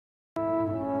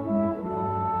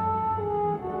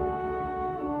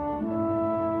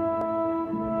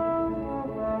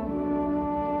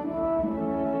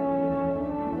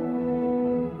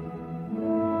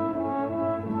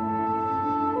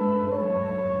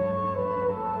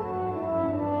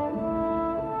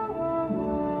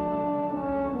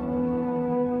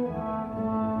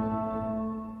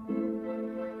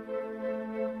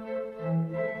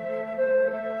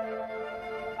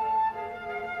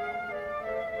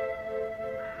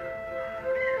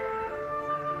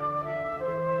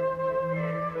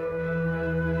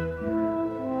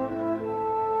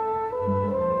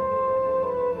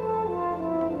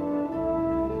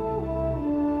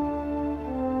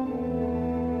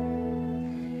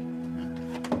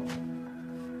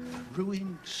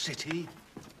ruined city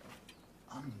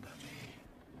under me.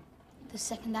 The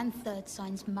second and third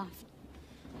signs muffed.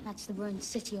 That's the ruined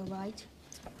city, all right.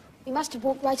 We must have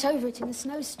walked right over it in the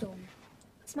snowstorm.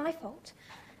 It's my fault.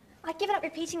 I've given up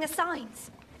repeating the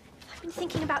signs. I've been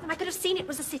thinking about them. I could have seen it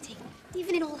was a city,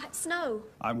 even in all that snow.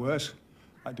 I'm worse.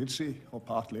 I did see, or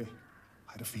partly.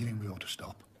 I had a feeling we ought to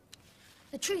stop.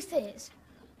 The truth is,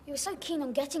 we were so keen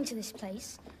on getting to this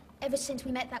place, ever since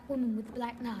we met that woman with the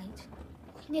Black Knight,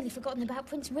 we'd nearly forgotten about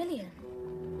Prince William.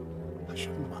 I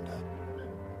shouldn't wonder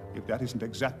if that isn't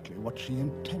exactly what she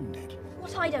intended.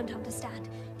 What I don't understand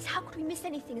is how could we miss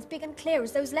anything as big and clear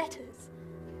as those letters?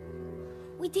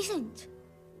 We didn't.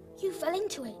 You fell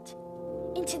into it.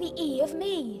 Into the E of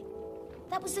me.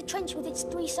 That was the trench with its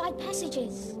 3 side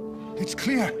passages. It's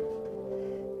clear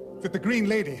that the Green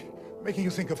Lady, making you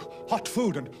think of hot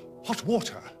food and hot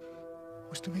water,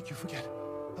 was to make you forget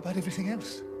about everything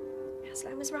else.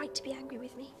 Aslan was right to be angry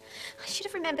with me. I should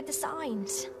have remembered the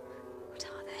signs. What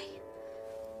are they?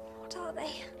 What are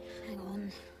they? Hang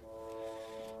on.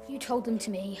 You told them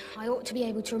to me. I ought to be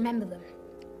able to remember them.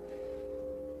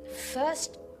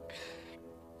 First,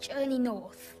 journey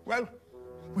north. Well,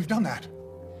 we've done that.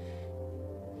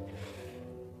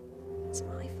 It's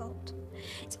my fault.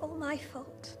 It's all my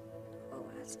fault. Oh,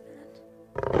 Aslan.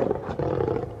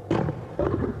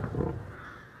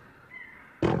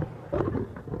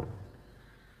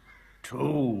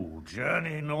 Two,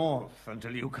 journey north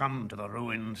until you come to the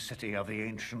ruined city of the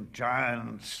ancient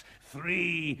giants.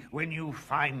 3, when you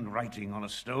find writing on a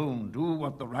stone, do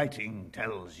what the writing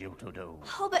tells you to do.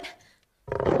 Oh, but...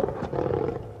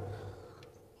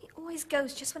 He always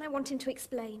goes just when I want him to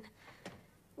explain.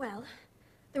 Well,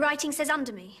 the writing says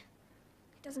under me.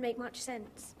 It doesn't make much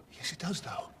sense. Yes, it does,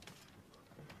 though.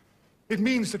 It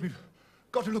means that we've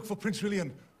got to look for Prince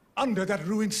William under that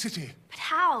ruined city. But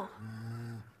how?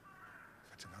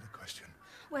 That's another question.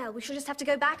 Well, we shall just have to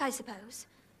go back, I suppose.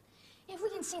 If we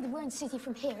can see the ruined city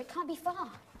from here, it can't be far.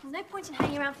 There's no point in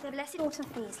hanging around for the blessed autumn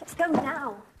feast. Let's go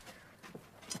now.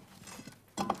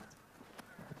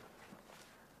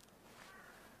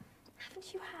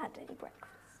 Haven't you had any breakfast?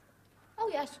 Oh,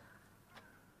 yes.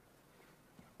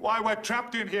 Why, we're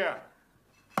trapped in here.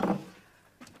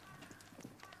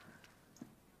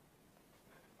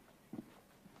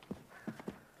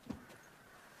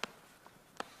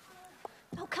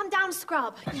 Oh, come down,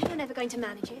 Scrub. You're never going to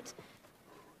manage it.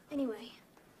 Anyway,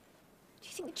 do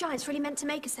you think the giants really meant to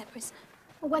make us their prisoner?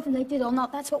 Well, whether they did or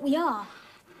not, that's what we are.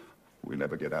 We'll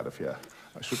never get out of here.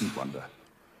 I shouldn't wonder.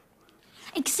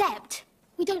 Except,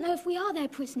 we don't know if we are their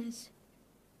prisoners.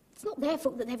 It's not their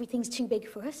fault that everything's too big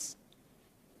for us.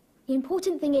 The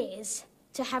important thing is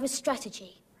to have a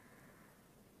strategy.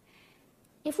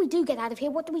 If we do get out of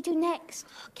here, what do we do next?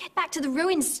 Oh, get back to the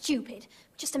ruins, stupid.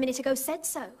 Just a minute ago said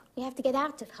so. We have to get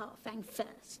out of Harfang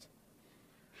first.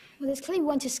 Well, there's clearly we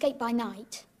won't escape by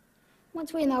night.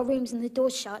 Once we're in our rooms and the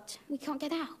door's shut, we can't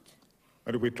get out.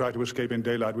 And if we try to escape in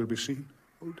daylight, we'll be seen.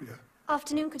 Oh, dear.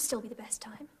 Afternoon could still be the best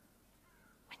time.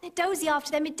 When they're dozy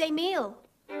after their midday meal.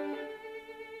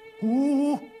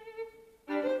 Ooh!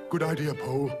 Good idea,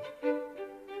 Pole.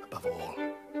 Above all,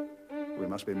 we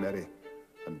must be merry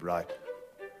and bright.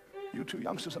 You two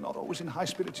youngsters are not always in high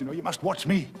spirits, you know. You must watch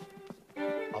me.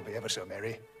 I'll be ever so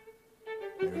merry.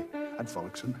 Merry and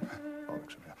frolicsome.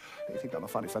 Frolicsome, yeah. You think I'm a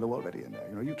funny fellow already in there.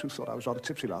 You know, you two thought I was rather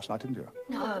tipsy last night, didn't you?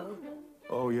 No.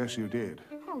 Oh, yes, you did.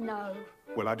 Oh, no.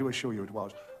 Well, I do assure you it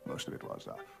was. Most of it was.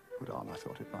 Put on, I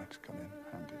thought it might come in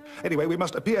handy. Anyway, we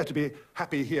must appear to be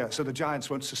happy here so the giants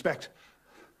won't suspect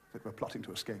that we're plotting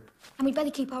to escape. And we'd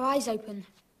better keep our eyes open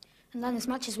and learn as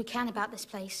much as we can about this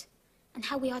place and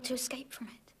how we are to escape from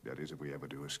it. That is, if we ever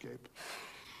do escape.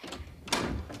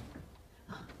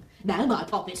 Now, my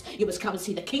poppet, you must come and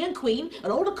see the king and queen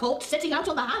and all the court setting out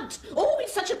on the hunt. Oh,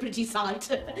 it's such a pretty sight.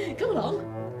 Come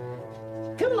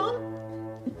along. Come along.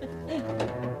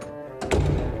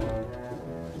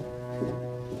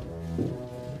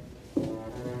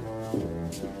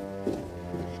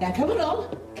 Now, come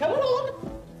along. Come along.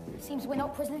 Seems we're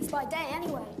not prisoners by day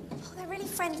anyway. Oh, they're really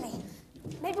friendly.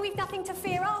 Maybe we've nothing to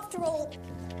fear after all.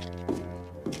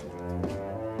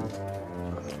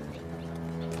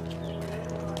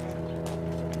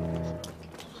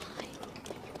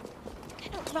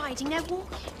 They're not riding, they're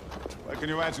walking. Well, can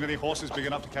you imagine any horses big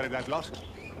enough to carry that lot?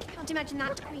 Can't imagine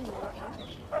that queen walking.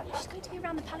 She's going to be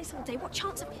around the palace all day. What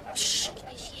chance have we? Shh!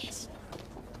 There she is.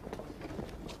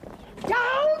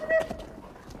 Down!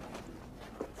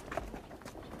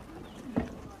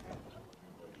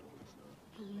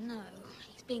 No,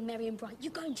 he's being merry and bright. You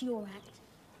go into your act.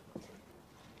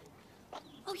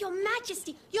 Oh, Your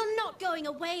Majesty, you're not going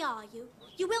away, are you?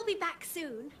 You will be back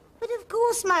soon. But of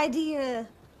course, my dear.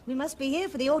 We must be here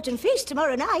for the autumn feast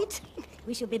tomorrow night.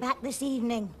 We shall be back this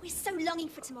evening. We're so longing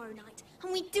for tomorrow night,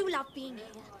 and we do love being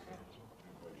here.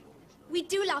 We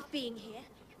do love being here.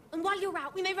 And while you're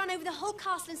out, we may run over the whole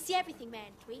castle and see everything,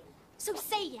 mayn't we? So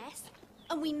say yes,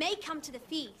 and we may come to the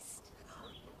feast.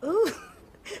 Oh,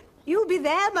 you'll be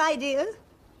there, my dear.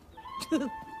 Onward!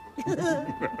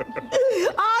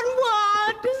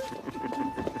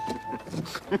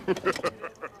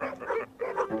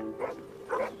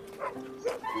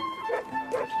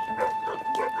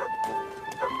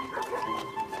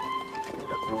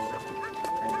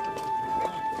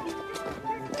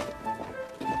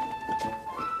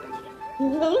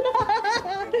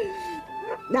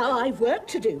 Now I've work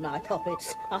to do, my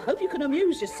puppets. I hope you can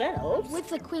amuse yourselves. With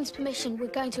the Queen's permission, we're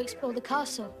going to explore the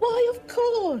castle. Why, of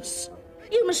course.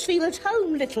 You must feel at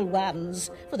home, little ones,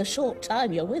 for the short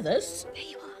time you're with us. There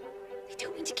you are. They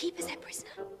don't mean to keep us their prisoner.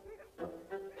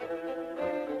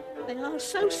 They are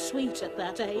so sweet at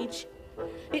that age.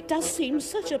 It does seem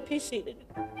such a pity.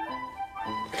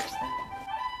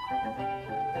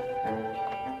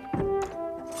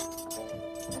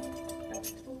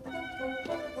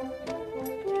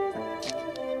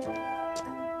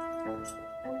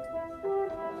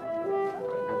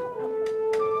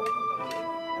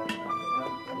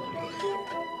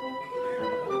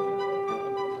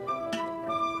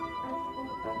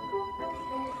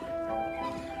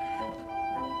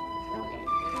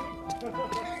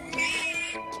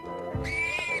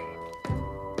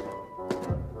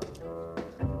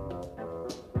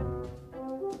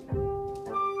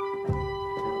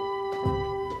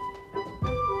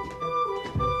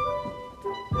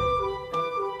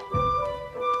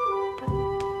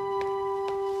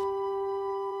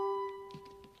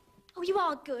 Oh, you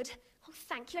are good. Oh,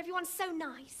 thank you. Everyone's so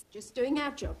nice. Just doing our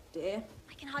job, dear.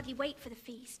 I can hardly wait for the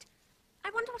feast.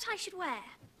 I wonder what I should wear.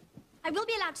 I will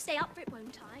be allowed to stay up for it,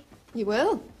 won't I? You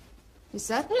will. You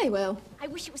certainly will. I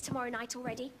wish it was tomorrow night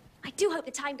already. I do hope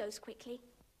the time goes quickly.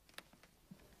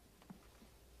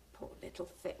 Poor little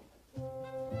thing.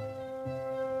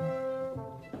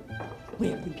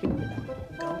 We're thinking with them.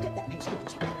 Go and get that next door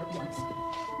pair at once.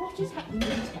 What is happening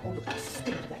in town? Look, I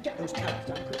stink that. Get those towels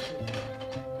done quickly.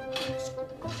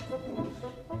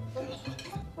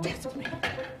 Death me.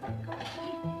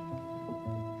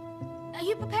 Are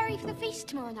you preparing for the feast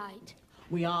tomorrow night?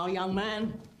 We are, young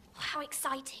man. Oh, how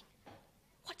exciting.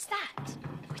 What's that?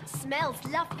 Oh, it smells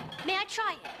lovely. May I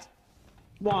try it?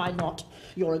 Why not?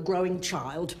 You're a growing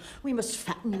child. We must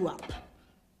fatten you up.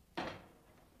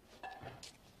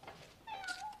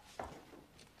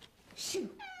 Shoo.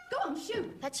 Go on,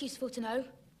 shoo. That's useful to know.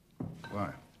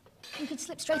 Why? You could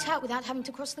slip straight out without having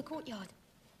to cross the courtyard.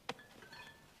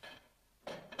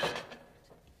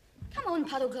 Come on,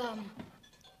 Puddleglum.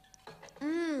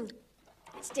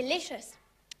 It's delicious.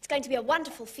 It's going to be a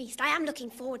wonderful feast. I am looking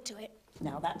forward to it.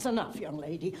 Now that's enough, young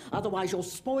lady. Otherwise you'll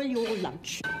spoil your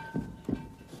lunch.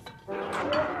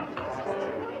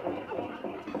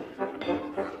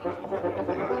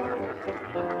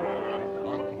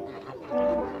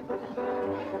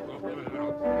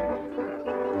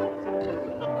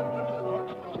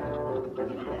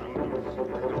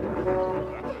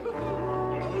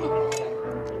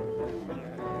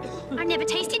 I've never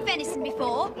tasted venison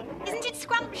before. Isn't it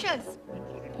scrumptious?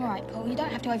 All right, Paul, you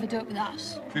don't have to overdo it with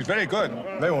us. She's very good.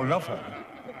 They all love her.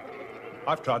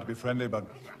 I've tried to be friendly, but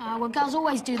Well, girls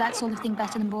always do that sort of thing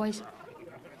better than boys.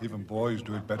 even boys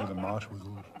do it better than marshmallows.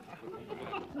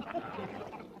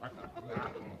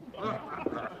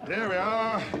 There we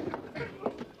are.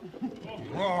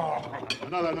 Oh,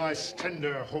 another nice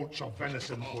tender haunch of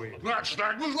venison for you. That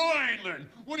stag was lying then.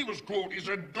 When he was caught, he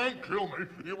said, "Don't kill me.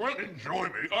 You won't enjoy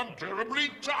me. I'm terribly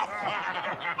tough."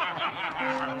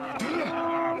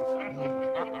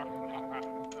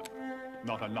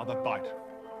 Not another bite.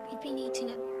 We've been eating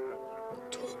a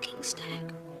talking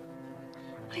stag.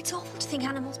 Well, it's awful to think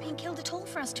animals being killed at all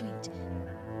for us to eat.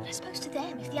 And I suppose to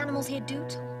them, if the animals here do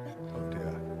talk, then... Oh,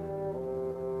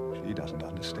 dear. She doesn't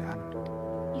understand.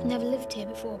 You've never lived here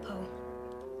before, Paul.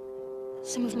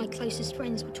 Some of my closest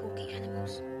friends were talking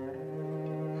animals.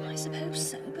 I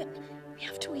suppose so, but we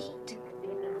have to eat.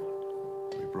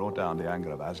 We brought down the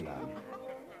anger of Aslan.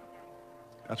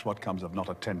 That's what comes of not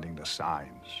attending the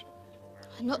signs.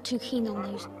 I'm not too keen on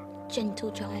those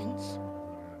gentle giants.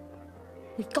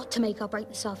 We've got to make our break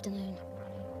this afternoon.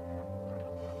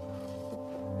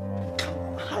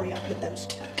 Hurry up with those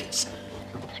turkeys.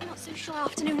 I'm not so sure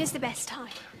afternoon is the best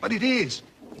time. But it is.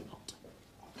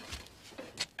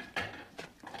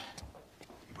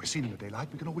 If we're seen in the daylight,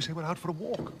 we can always say we're out for a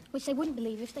walk. Which they wouldn't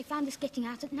believe if they found us getting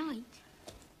out at night.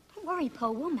 Don't worry,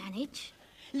 Paul, we'll manage.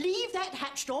 Leave that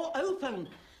hatch door open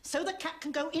so the cat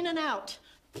can go in and out.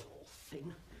 Poor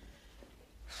thing.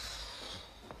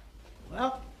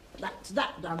 Well, that's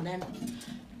that done then.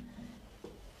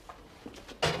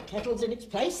 Kettle's in its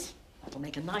place. That'll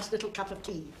make a nice little cup of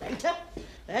tea later.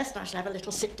 First, I shall have a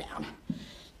little sit down.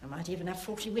 I might even have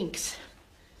 40 winks.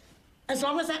 As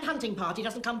long as that hunting party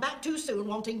doesn't come back too soon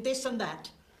wanting this and that.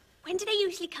 When do they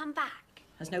usually come back?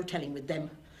 There's no telling with them.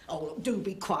 Oh, look, do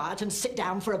be quiet and sit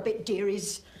down for a bit,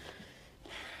 dearies.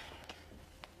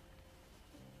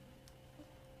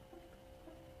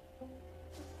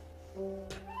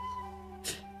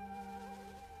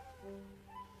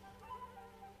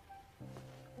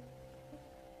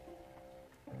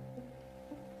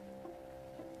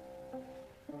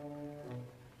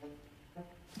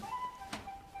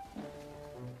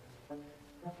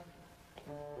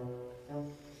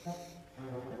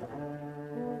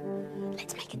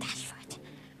 Let's make a dash for it.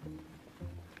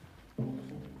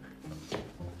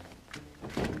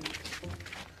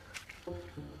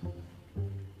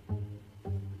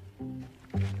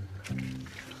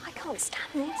 I can't stand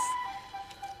this.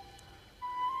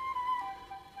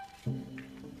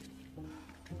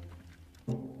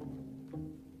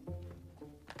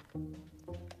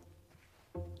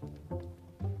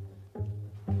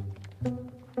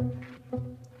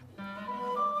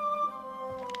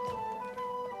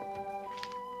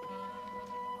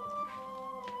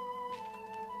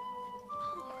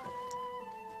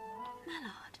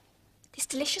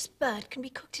 Delicious bird can be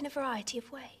cooked in a variety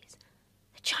of ways.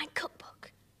 The giant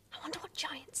cookbook. I wonder what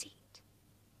giants eat.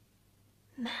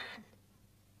 Man,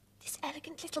 this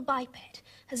elegant little biped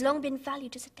has long been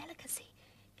valued as a delicacy.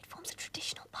 It forms a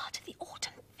traditional part of the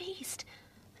autumn feast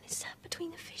and is served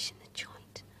between the fish and the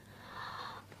joint.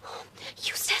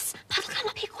 Eustace, Puddlecum,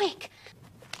 up here quick.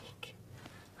 Quick.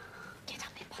 Get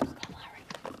up here, Puddlecum, hurry.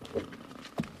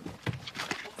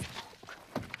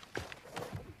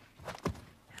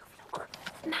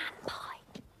 Man pie.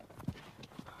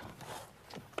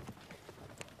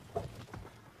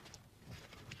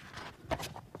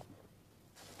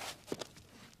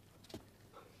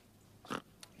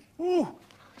 Ooh,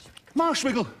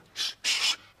 marshwiggle. Shh,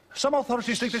 shh. Some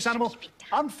authorities think this animal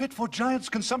unfit for giants'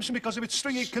 consumption because of its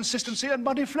stringy consistency and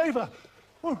muddy flavour.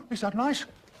 Oh, is that nice?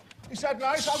 Is that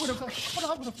nice? I would have thought.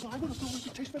 I would have thought it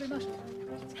would taste very nice.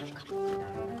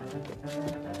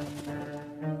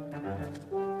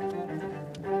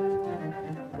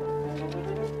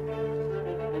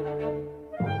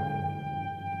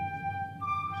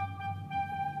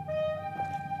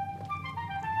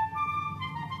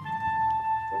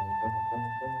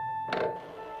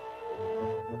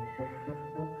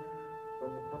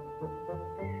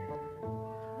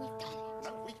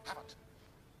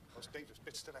 Dangerous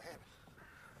bit still ahead.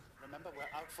 Remember, we're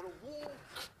out for a walk.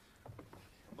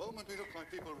 The moment we look like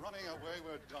people running away,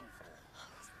 we're done for.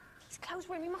 These clothes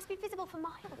room, you must be visible for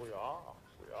miles. We are.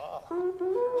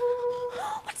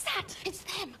 What's that? It's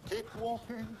them. Keep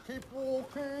walking, keep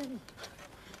walking.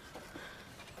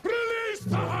 Release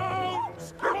the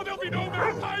hounds! Or there'll be no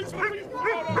magpies when we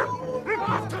follow!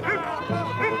 After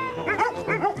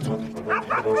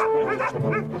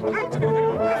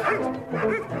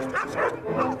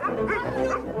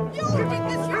You did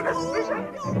this, you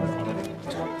fool!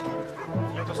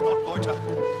 Let us not loiter.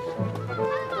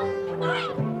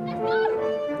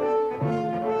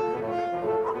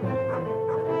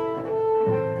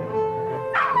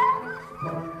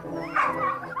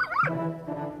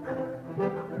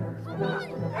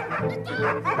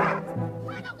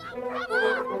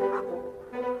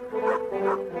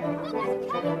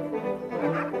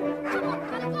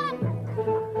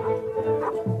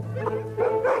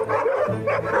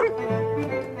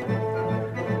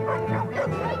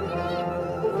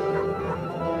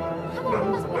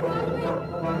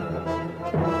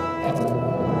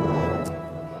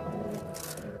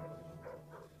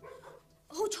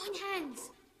 Oh, join hands.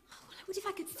 Well, I would if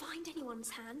I could find anyone's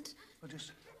hand. Well,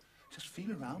 just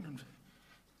feel around and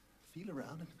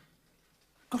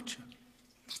gotcha.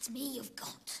 That's me you've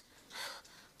got.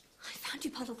 I found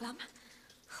you, Puddleglum.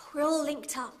 We're all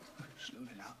linked up.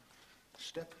 Slowly now,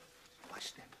 step by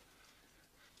step.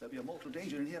 There'll be a mortal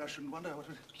danger in here, I shouldn't wonder. What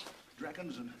with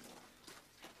dragons and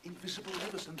invisible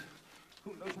rivers and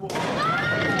who knows what.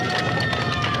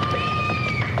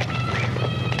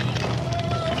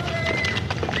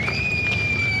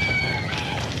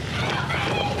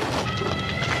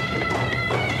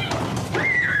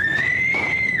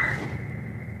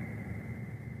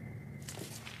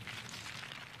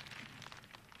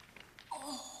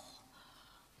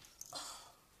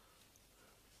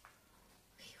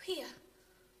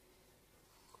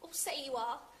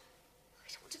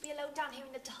 you alone down here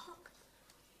in the dark.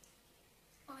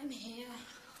 I'm here.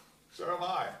 So am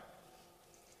I.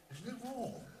 Isn't it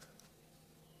warm?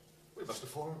 We must have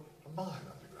fallen a mile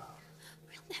underground.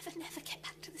 We'll never get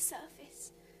back to the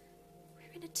surface.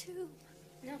 We're in a tomb.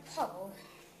 Now, Pole.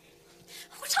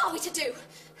 What are we to do?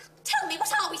 Tell me,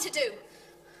 what are we to do?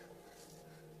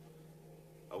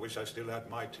 I wish I still had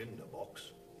my tinder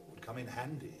box. It would come in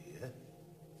handy, yeah?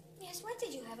 Yes, when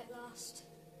did you have it last?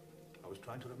 I was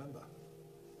trying to remember.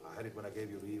 I had it when I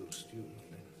gave you the eel stew.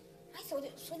 I thought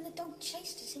it was when the dog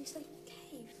chased us into the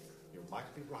cave. You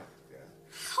might be right, yeah.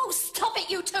 Oh, stop it,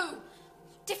 you two!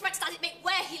 What difference does it make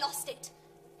where he lost it?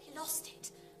 He lost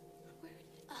it. We're in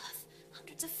the earth,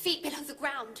 hundreds of feet below the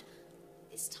ground.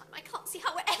 This time I can't see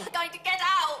how we're ever going to get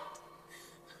out.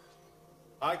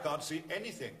 I can't see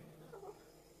anything. Oh,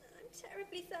 I'm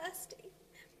terribly thirsty.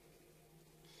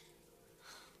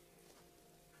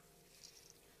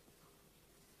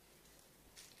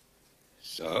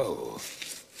 So,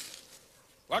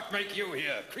 what make you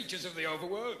here, creatures of the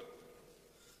overworld?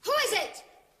 Who is it?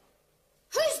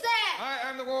 Who's there? I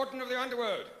am the warden of the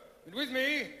underworld, and with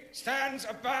me stands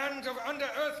a band of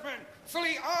under-earthmen,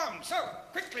 fully armed. So,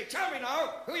 quickly, tell me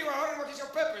now who you are and what is your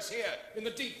purpose here in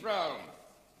the deep realm.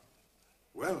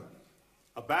 Well,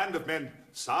 a band of men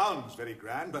sounds very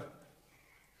grand, but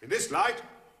in this light,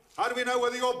 how do we know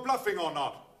whether you're bluffing or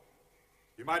not?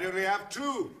 You might only have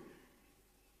two.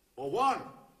 Or one.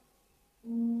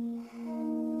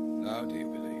 Now do you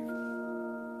believe?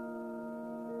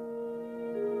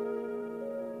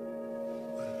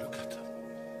 Well, look at them.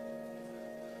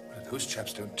 Well, if those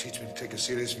chaps don't teach me to take a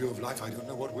serious view of life, I don't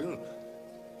know what will.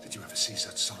 Did you ever see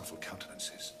such sorrowful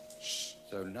countenances? Shh.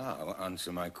 So now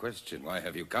answer my question. Why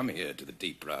have you come here to the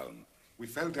deep realm? We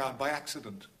fell down by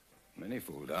accident. Many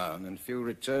fall down and few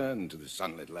return to the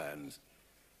sunlit lands.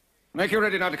 Make you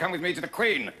ready now to come with me to the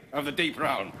Queen of the Deep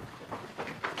Realm.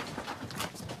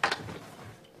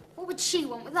 What would she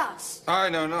want with us? I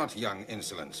know not, young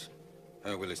insolence.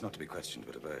 Her will is not to be questioned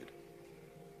but obeyed.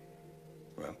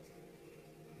 Well,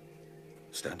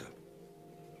 stand up.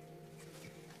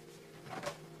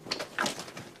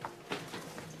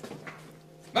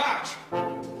 March!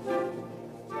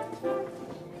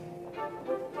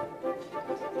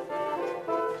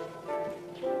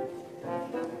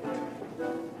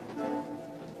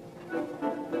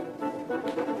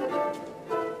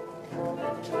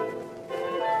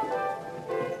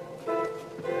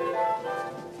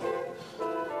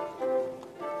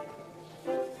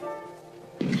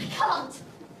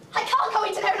 I can't go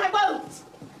into there and I won't!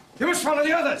 You must follow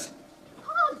the others!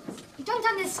 You don't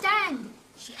understand.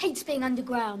 She hates being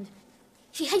underground.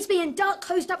 She hates being in dark,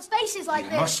 closed-up spaces like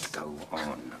this. You must go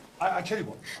on. I tell you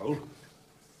what, Pole.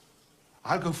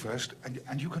 I'll go first,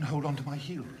 and you can hold on to my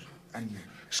heels. And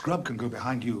Scrub can go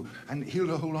behind you, and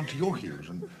he'll hold on to your heels,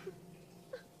 and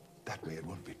that way it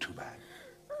won't be too bad.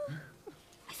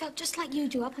 I felt just like you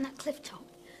do up on that cliff top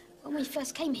when we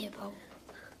first came here, Pole.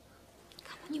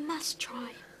 Come on, you must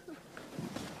try.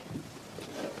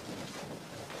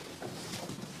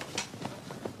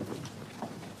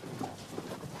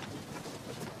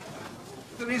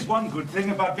 There is one good thing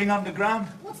about being underground.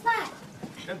 What's that?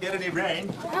 Don't get any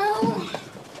rain. Oh.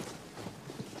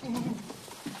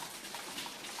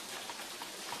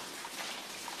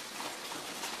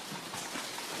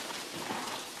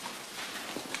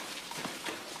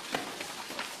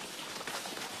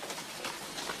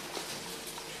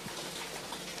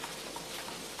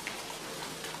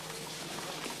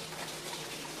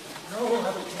 No,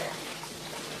 have a care.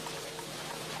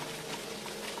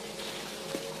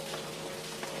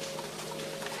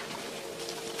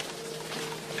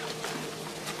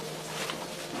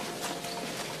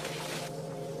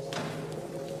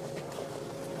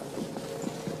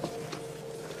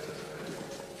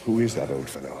 Who is that old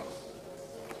fellow?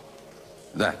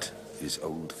 That is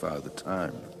old Father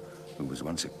Time, who was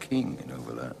once a king in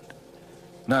Overland.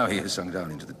 Now he has sunk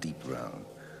down into the deep realm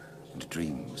and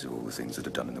dreams of all the things that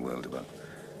are done in the world above.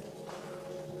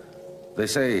 They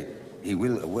say he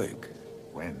will awake.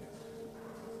 When?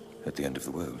 At the end of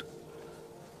the world.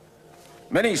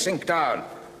 Many sink down,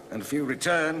 and few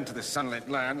return to the sunlit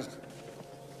lands.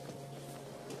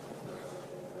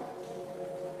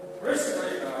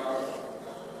 Briskly now,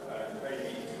 and may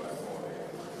meet my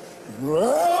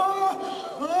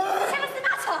What's the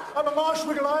matter? I'm a marsh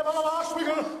wiggle, I'm a marsh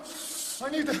wiggle. I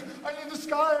need the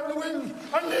sky and the wind.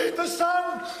 I need the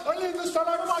sun. I need the sun.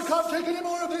 I can't take any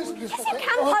more of this. Yes, you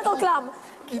can, Puddleglum.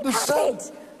 I need the sun.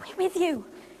 We're with you.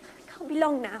 It can't be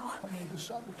long now. I need the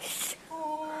sun.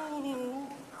 Oh,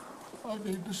 I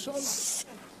need the sun.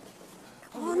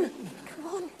 Come on. Come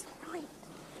on. It's all right.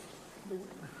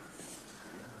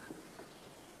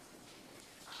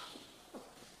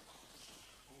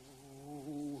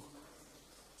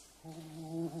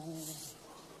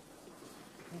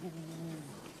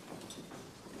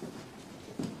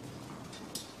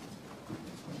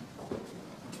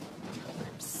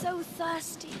 so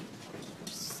thirsty. I'm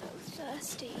so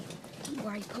thirsty. Don't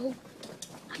worry, Paul.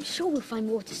 I'm sure we'll find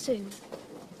water soon.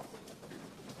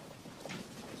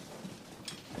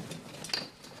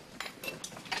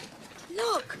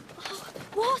 Look! Oh,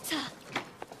 water!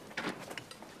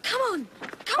 Come on!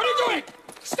 Come What are you on! doing?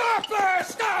 Stop there!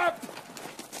 Stop!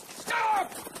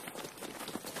 Stop!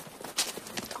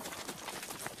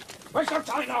 Waste of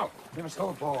time now. We must go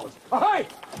aboard. Ahoy!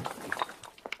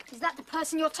 Is that the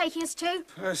person you're taking us to?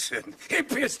 Person?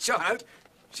 Hippiest child.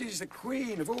 She's the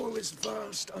queen of all this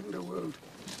vast underworld.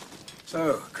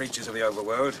 So, creatures of the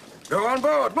overworld, go on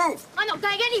board. Move! I'm not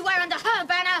going anywhere under her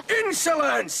banner!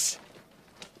 Insolence!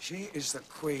 She is the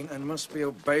queen and must be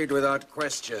obeyed without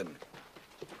question.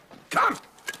 Come!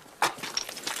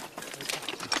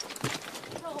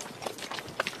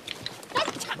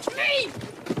 Don't touch me!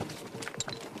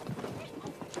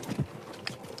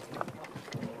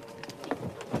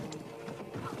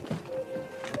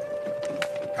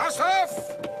 Cast off!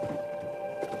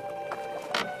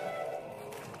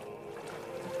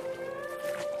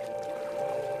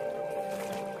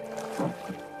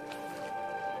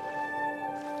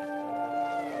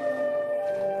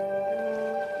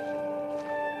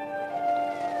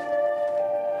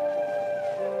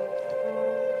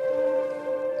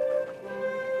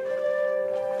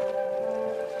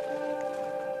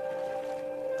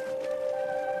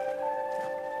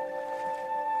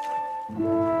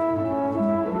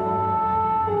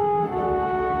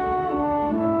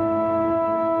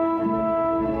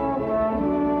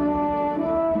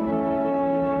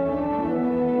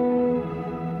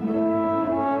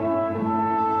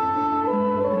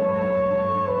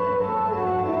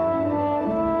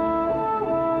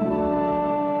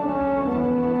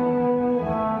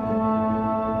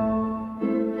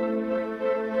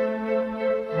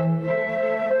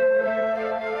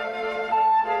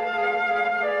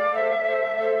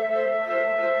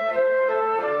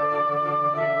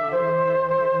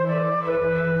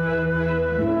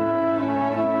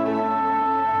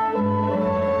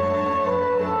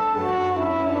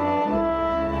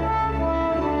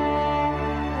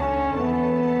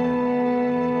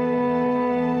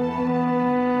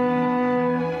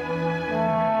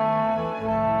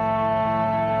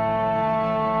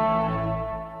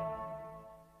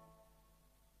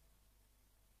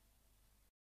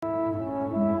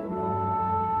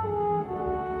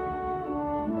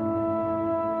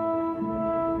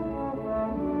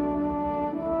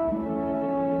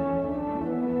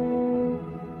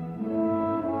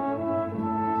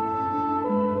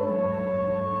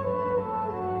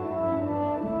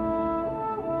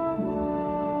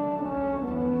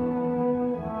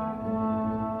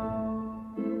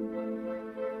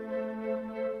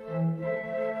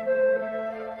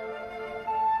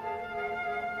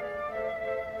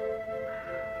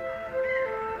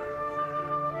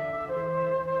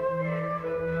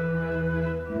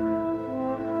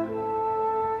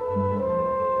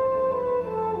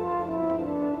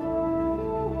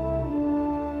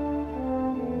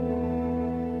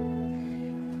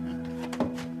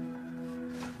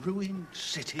 Ruined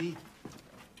city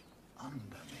under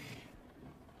me.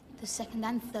 The second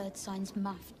and third signs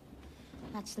muffed.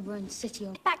 That's the ruined city.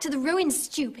 Back to the ruins,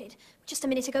 stupid. Just a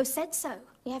minute ago said so.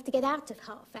 We have to get out of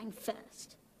Harfang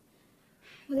first.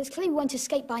 Well, there's clearly one to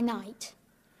escape by night.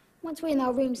 Once we're in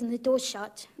our rooms and the door's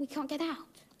shut, we can't get out.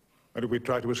 And if we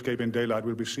try to escape in daylight,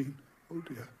 we'll be seen. Oh,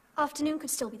 dear. Afternoon could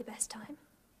still be the best time.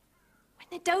 When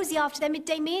they're dozy after their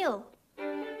midday meal.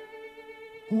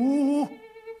 Ooh.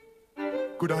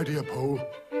 Good idea, Pole.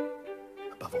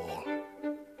 Above all,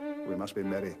 we must be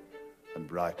merry and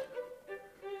bright.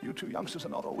 You two youngsters are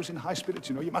not always in high spirits,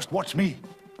 you know. You must watch me.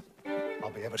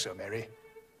 I'll be ever so merry.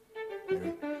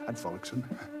 Merry and frolicsome.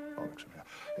 Frolicsome, yeah.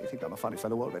 You think I'm a funny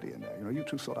fellow already in there. You know, you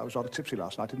two thought I was rather tipsy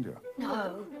last night, didn't you?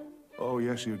 No. Oh,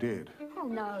 yes, you did. Oh,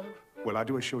 no. Well, I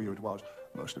do assure you it was.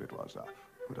 Most of it was.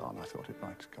 Put on, I thought it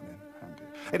might come in handy.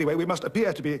 Anyway, we must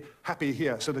appear to be happy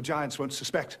here so the giants won't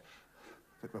suspect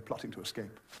that we're plotting to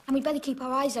escape. And we'd better keep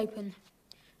our eyes open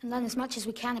and learn as much as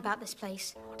we can about this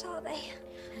place. What are they?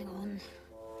 Hang on.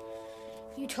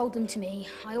 You told them to me.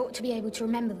 I ought to be able to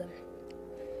remember them.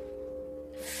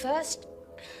 First,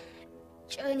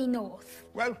 journey north.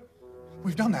 Well,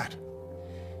 we've done that.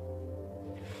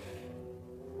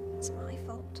 It's my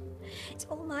fault. It's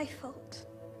all my fault.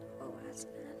 Oh,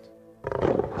 Aslan.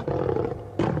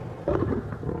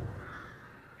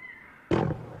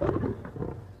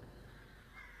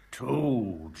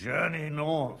 Two, journey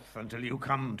north until you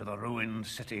come to the ruined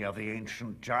city of the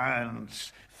ancient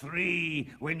giants. 3,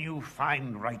 when you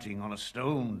find writing on a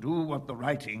stone, do what the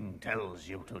writing tells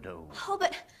you to do. Oh,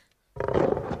 but...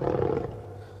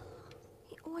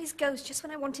 He always goes just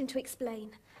when I want him to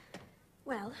explain.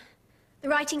 Well, the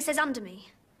writing says under me.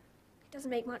 It doesn't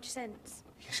make much sense.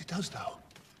 Yes, it does, though.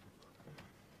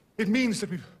 It means that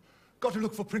we've got to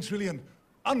look for Prince Rilian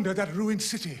under that ruined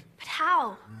city. But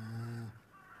how?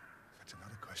 That's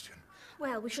another question.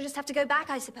 Well, we shall just have to go back,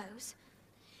 I suppose.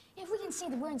 If we can see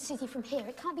the ruined city from here,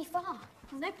 it can't be far.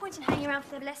 There's no point in hanging around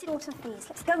for the blessed autumn feast.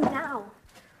 Let's go now.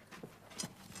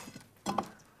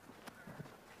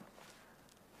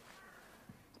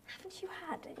 Haven't you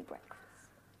had any breakfast?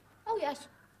 Oh, yes.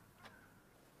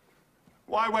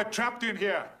 Why, we're trapped in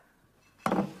here.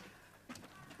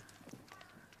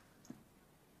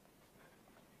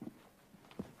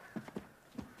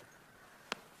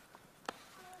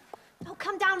 Oh,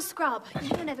 come down, Scrub.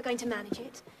 You're never going to manage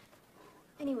it.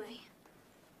 Anyway,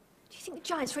 do you think the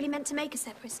giants really meant to make us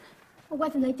their prisoner? Well,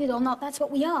 whether they did or not, that's what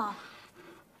we are.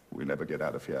 We'll never get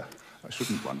out of here. I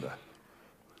shouldn't wonder.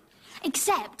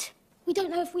 Except, we don't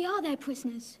know if we are their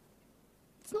prisoners.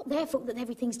 It's not their fault that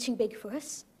everything's too big for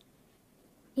us.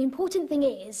 The important thing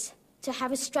is to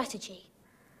have a strategy.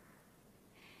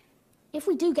 If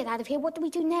we do get out of here, what do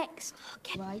we do next?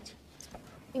 Right.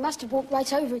 We must have walked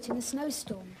right over it in the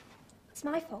snowstorm. It's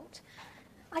my fault.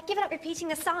 I'd given up repeating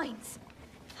the signs.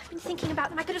 I've been thinking about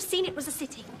them. I could have seen it was a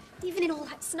city, even in all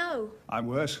that snow. I'm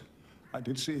worse. I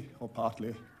did see, or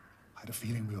partly. I had a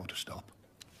feeling we ought to stop.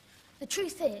 The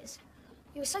truth is,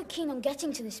 we were so keen on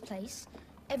getting to this place,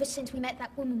 ever since we met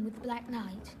that woman with the Black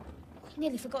Knight, we'd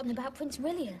nearly forgotten about Prince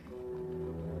Rilian.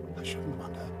 I shouldn't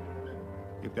wonder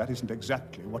if that isn't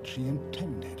exactly what she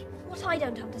intended. What I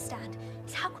don't understand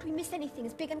is how could we miss anything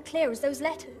as big and clear as those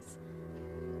letters?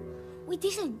 We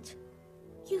didn't.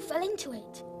 You fell into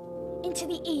it. Into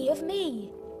the E of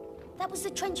me. That was the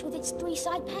trench with its 3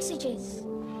 side passages.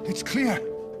 It's clear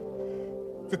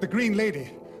that the Green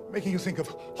Lady, making you think of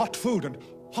hot food and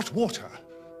hot water,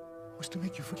 was to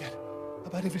make you forget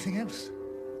about everything else.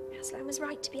 Aslan was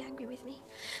right to be angry with me.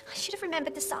 I should have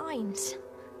remembered the signs.